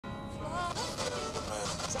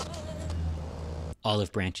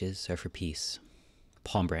Olive branches are for peace.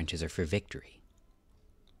 Palm branches are for victory.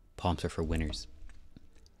 Palms are for winners.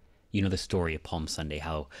 You know the story of Palm Sunday,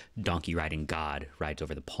 how donkey riding God rides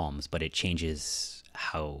over the palms, but it changes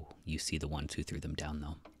how you see the ones who threw them down,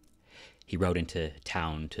 though. He rode into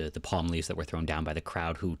town to the palm leaves that were thrown down by the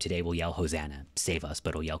crowd, who today will yell, "Hosanna, save us,"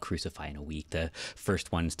 but will yell, "Crucify" in a week. The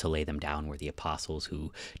first ones to lay them down were the apostles,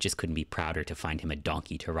 who just couldn't be prouder to find him a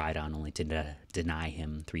donkey to ride on, only to deny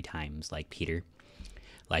him 3 times, like Peter.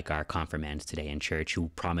 Like our confirmands today in church, who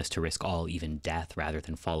promised to risk all, even death, rather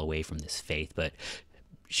than fall away from this faith, but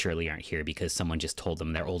surely aren't here because someone just told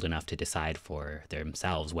them they're old enough to decide for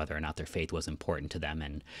themselves whether or not their faith was important to them,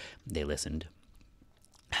 and they listened.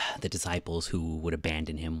 The disciples who would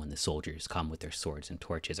abandon him when the soldiers come with their swords and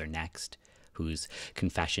torches are next, whose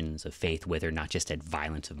confessions of faith wither not just at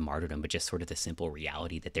violence of martyrdom, but just sort of the simple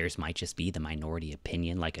reality that theirs might just be the minority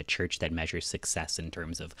opinion, like a church that measures success in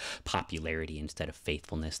terms of popularity instead of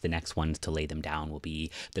faithfulness. The next ones to lay them down will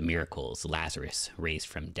be the miracles, Lazarus raised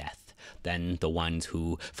from death. Then the ones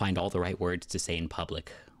who find all the right words to say in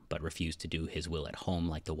public, but refuse to do his will at home,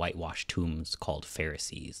 like the whitewashed tombs called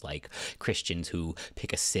Pharisees, like Christians who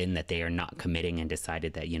pick a sin that they are not committing and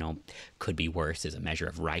decided that, could be worse as a measure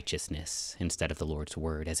of righteousness instead of the Lord's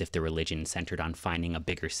word, as if the religion centered on finding a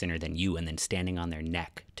bigger sinner than you and then standing on their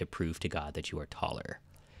neck to prove to God that you are taller.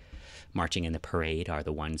 Marching in the parade are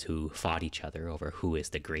the ones who fought each other over who is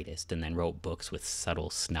the greatest, and then wrote books with subtle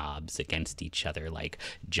snobs against each other, like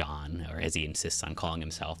John, or as he insists on calling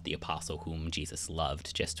himself, the apostle whom Jesus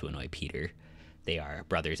loved, just to annoy Peter. They are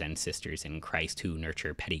brothers and sisters in Christ who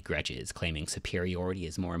nurture petty grudges, claiming superiority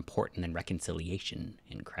is more important than reconciliation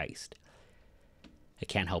in Christ. I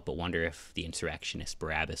can't help but wonder if the insurrectionist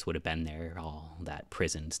Barabbas would have been there, all that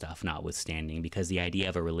prison stuff notwithstanding, because the idea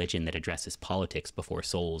of a religion that addresses politics before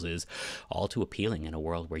souls is all too appealing in a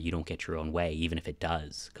world where you don't get your own way, even if it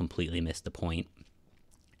does completely miss the point.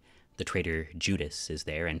 The traitor Judas is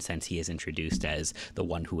there, and since he is introduced as the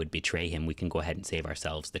one who would betray him, we can go ahead and save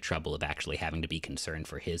ourselves the trouble of actually having to be concerned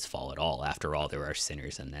for his fall at all. After all, there are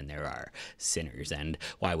sinners and then there are sinners, and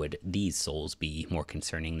why would these souls be more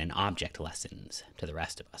concerning than object lessons to the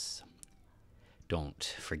rest of us? Don't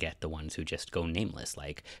forget the ones who just go nameless,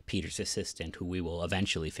 like Peter's assistant, who we will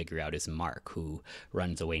eventually figure out is Mark, who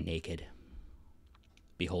runs away naked.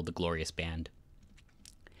 Behold the glorious band.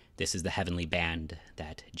 This is the heavenly band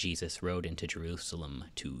that Jesus rode into Jerusalem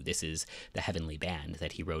to. This is the heavenly band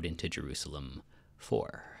that he rode into Jerusalem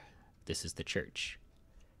for. This is the church.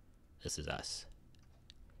 This is us.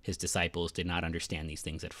 His disciples did not understand these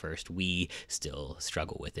things at first. We still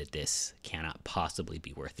struggle with it. This cannot possibly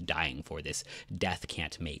be worth dying for. This death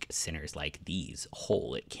can't make sinners like these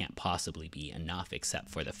whole. It can't possibly be enough, except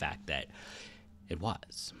for the fact that it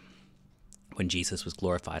was. When Jesus was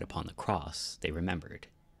glorified upon the cross, they remembered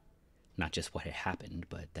not just what had happened,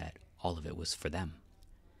 but that all of it was for them.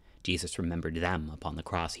 Jesus remembered them upon the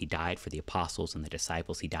cross. He died for the apostles and the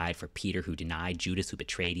disciples. He died for Peter, who denied, Judas, who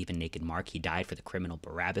betrayed, even naked Mark. He died for the criminal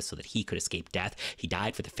Barabbas so that he could escape death. He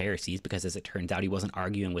died for the Pharisees because, as it turns out, he wasn't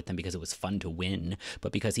arguing with them because it was fun to win,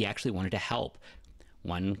 but because he actually wanted to help.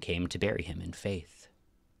 One came to bury him in faith,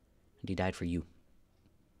 and he died for you.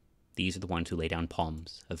 These are the ones who lay down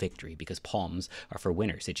palms of victory, because palms are for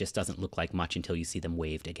winners. It just doesn't look like much until you see them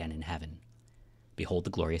waved again in heaven. Behold the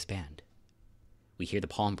glorious band. We hear the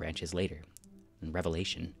palm branches later in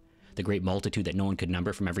Revelation. The great multitude that no one could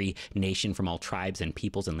number, from every nation, from all tribes and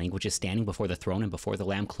peoples and languages, standing before the throne and before the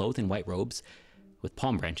Lamb, clothed in white robes, with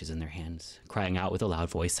palm branches in their hands, crying out with a loud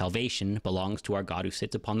voice, "Salvation belongs to our God who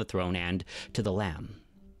sits upon the throne and to the Lamb."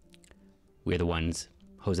 We are the ones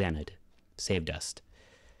hosanna'd, saved us.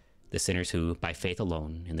 The sinners who, by faith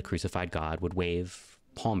alone in the crucified God, would wave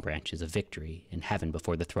palm branches of victory in heaven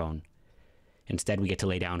before the throne. Instead, we get to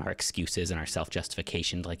lay down our excuses and our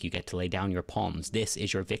self-justification, like you get to lay down your palms. This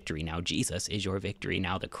is your victory now. Jesus is your victory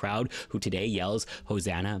now. The crowd who today yells,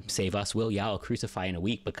 "Hosanna, save us," will yell, "Crucify" in a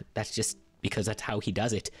week, but that's just because that's how he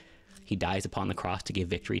does it. He dies upon the cross to give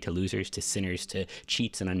victory to losers, to sinners, to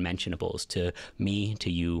cheats and unmentionables, to me, to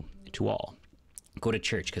you, to all. Go to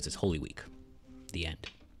church because it's Holy Week. The end.